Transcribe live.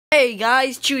Hey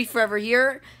guys, Chewy Forever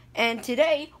here, and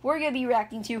today we're going to be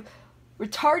reacting to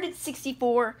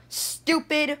retarded64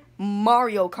 Stupid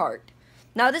Mario Kart.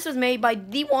 Now this was made by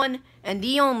the one and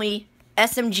the only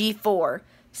SMG4.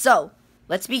 So,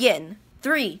 let's begin.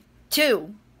 3,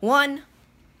 2, 1,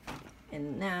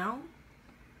 and now,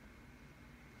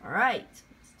 alright,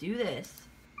 let's do this.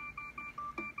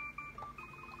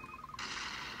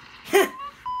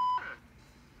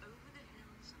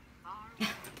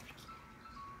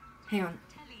 Hang on.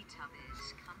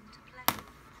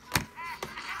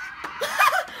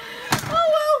 Oh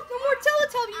well, no more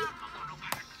Teletubby.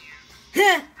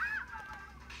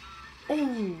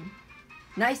 Oh,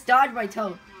 nice dodge by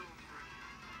Toad.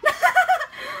 What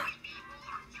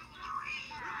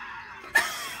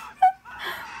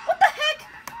the heck?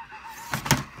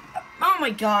 Oh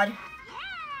my god.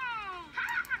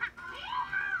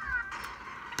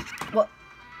 What?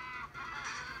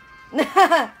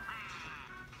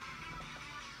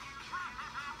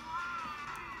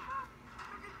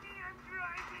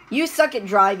 You suck at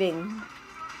driving.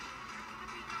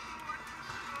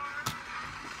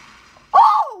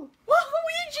 Oh!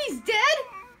 Luigi's dead?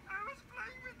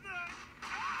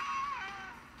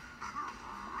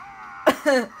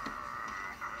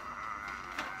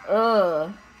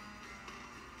 Ugh.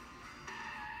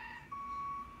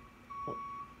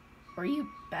 What are you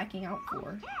backing out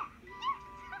for?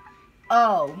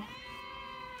 Oh.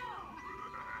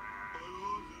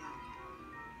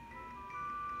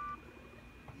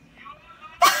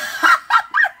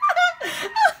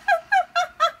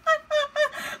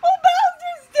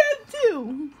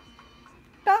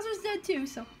 Too,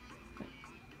 so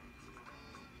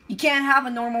you can't have a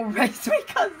normal race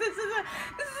because this is an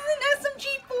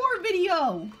SMG4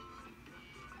 video.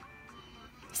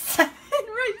 7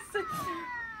 races.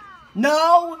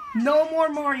 No more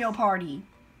Mario Party.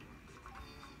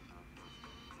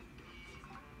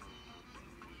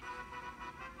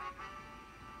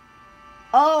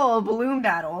 Oh, a balloon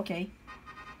battle. Okay.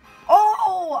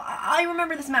 Oh, I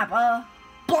remember this map.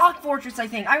 Block Fortress, I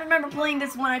think. I remember playing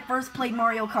this when I first played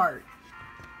Mario Kart.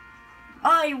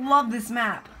 I love this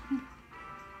map.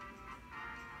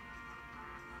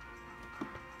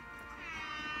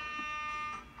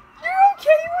 You're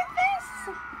okay with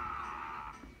this?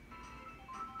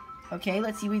 Okay,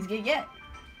 let's see what he's gonna get.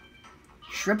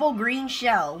 Triple green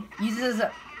shell. Uses as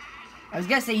a... I was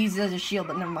gonna say uses as a shield,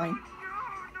 but never mind.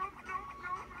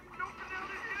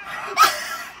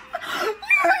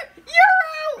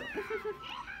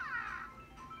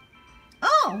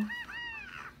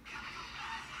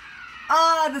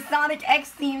 Ah, the Sonic X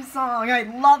theme song. I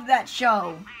love that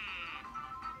show.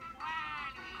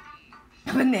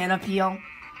 Banana peel.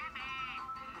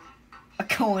 A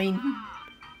coin.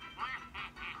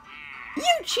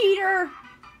 You cheater.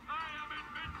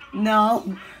 No.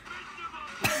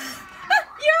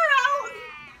 You're out.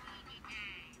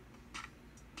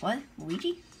 What?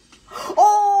 Luigi?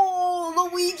 Oh,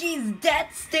 Luigi's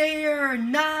death stare.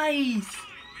 Nice.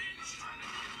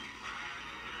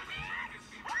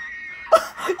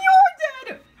 You're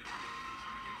dead!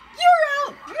 You're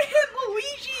out! Man,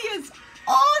 Luigi is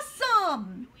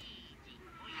awesome!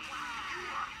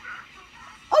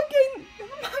 Okay,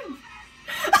 never mind.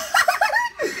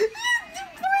 You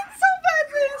went so fast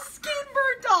that his skin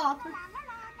burnt off.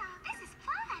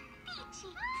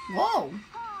 Whoa.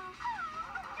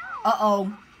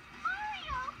 Uh-oh.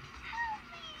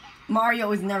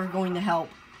 Mario is never going to help.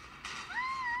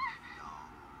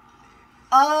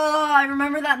 Oh, I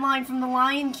remember that line from The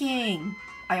Lion King.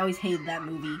 I always hated that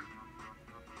movie.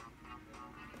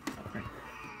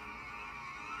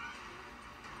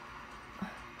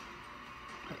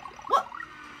 What?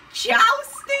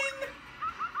 Jousting?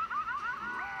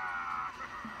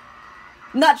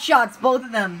 Nut shots, both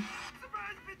of them.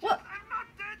 What?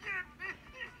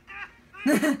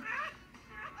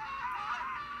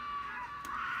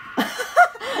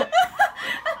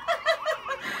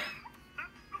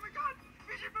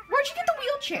 Where'd you get the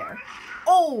wheelchair?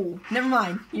 Oh, never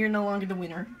mind. You're no longer the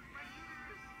winner.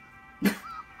 Wait,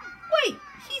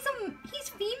 he's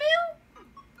female?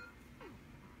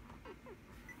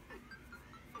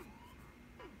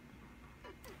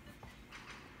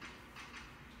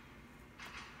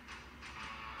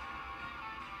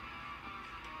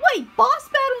 Wait, boss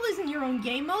battle isn't your own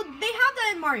game mode. They have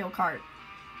that in Mario Kart.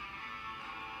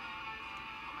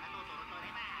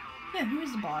 Yeah, who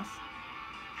is the boss?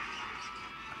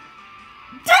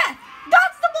 Death!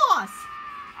 That's the boss!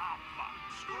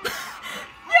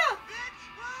 Yeah!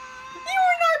 You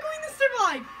are not going to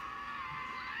survive!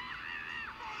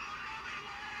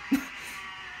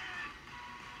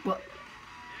 What?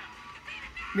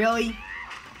 Really?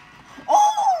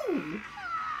 Oh!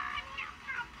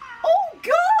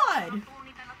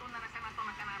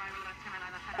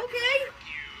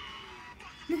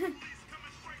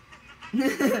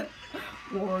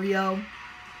 Mario.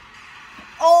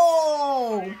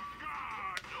 Oh!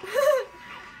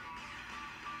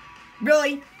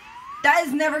 Really? That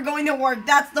is never going to work.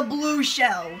 That's the blue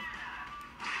shell.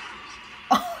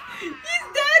 Oh, he's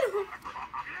dead.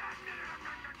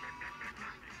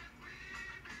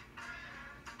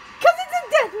 Because it's a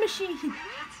death machine.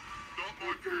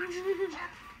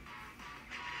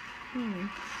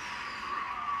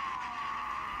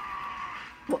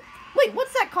 Wait,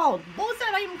 what's that called? What was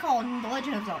that item called in The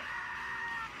Legend of Zelda?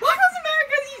 What doesn't matter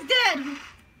because he's dead.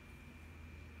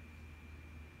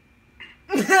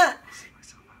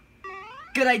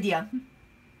 Good idea.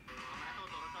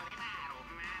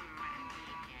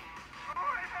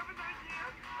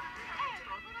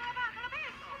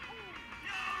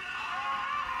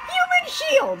 Human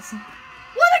shields.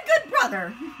 What a good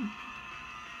brother.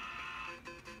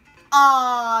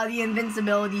 Ah, the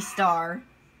invincibility star.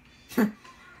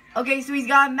 Okay, so he's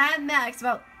got Mad Max,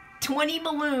 about 20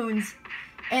 balloons,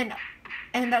 and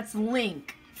that's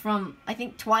Link from, I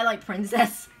think, Twilight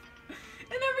Princess. And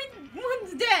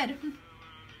everyone's dead.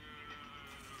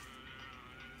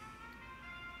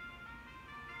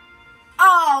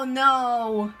 Oh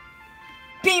no!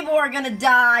 People are gonna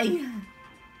die.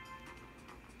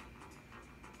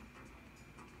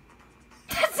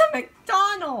 That's a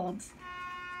McDonald's.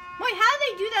 Wait, how do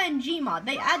they do that in Gmod?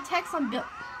 They add text on bill.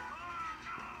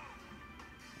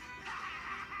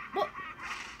 What?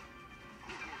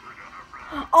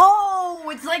 Oh,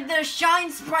 it's like the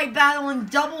Shine Sprite battle in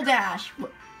Double Dash.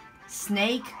 What?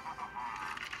 Snake?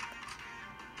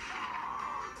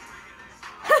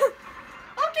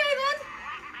 Okay then.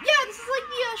 Yeah, this is like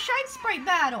the Shine Sprite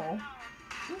battle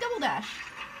in Double Dash.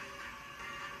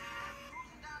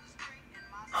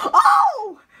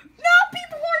 Oh! Now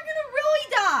people are gonna really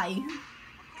die.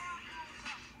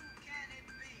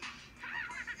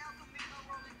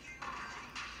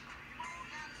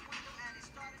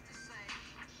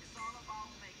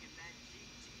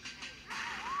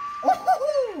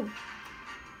 Oh!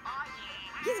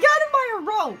 He's got him by a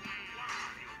rope.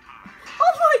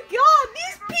 Oh my god,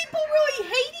 these people really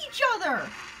hate each other.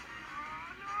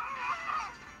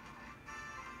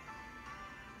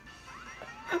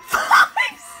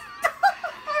 Five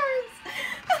stars!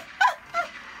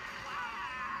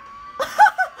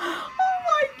 Oh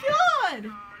my god!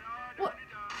 What?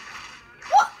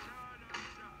 What?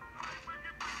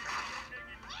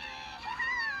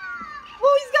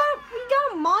 Well, we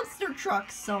got a monster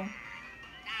truck, so.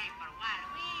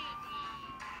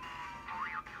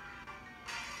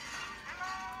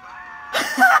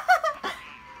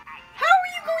 How are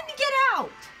you going to get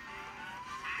out?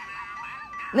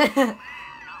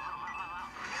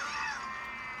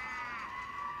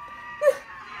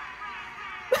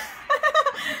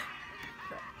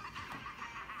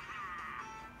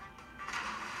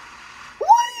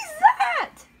 What is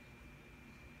that?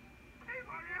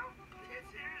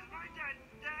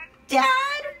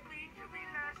 Dad?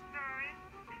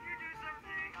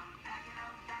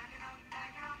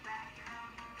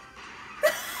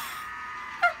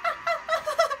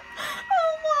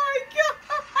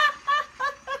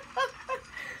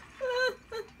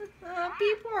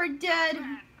 People are dead.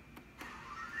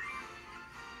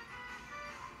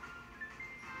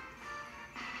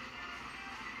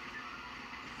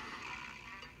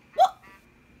 What?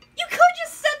 You could have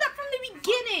just said that from the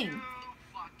beginning.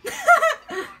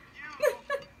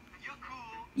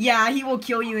 Yeah, he will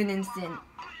kill you in an instant.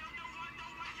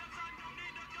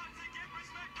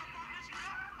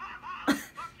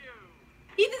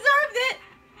 He deserved it.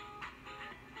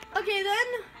 Okay then.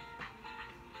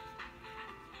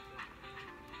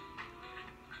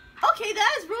 Okay,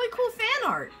 that is really cool fan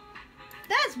art.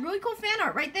 That is really cool fan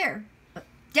art right there.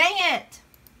 Dang it!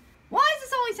 Why is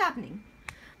this always happening?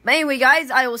 But anyway,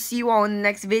 guys, I will see you all in the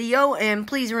next video. And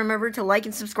please remember to like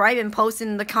and subscribe and post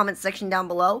in the comment section down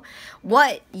below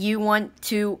what you want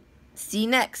to see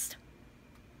next.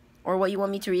 Or what you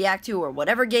want me to react to, or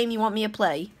whatever game you want me to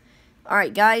play.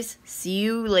 Alright, guys, see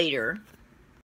you later.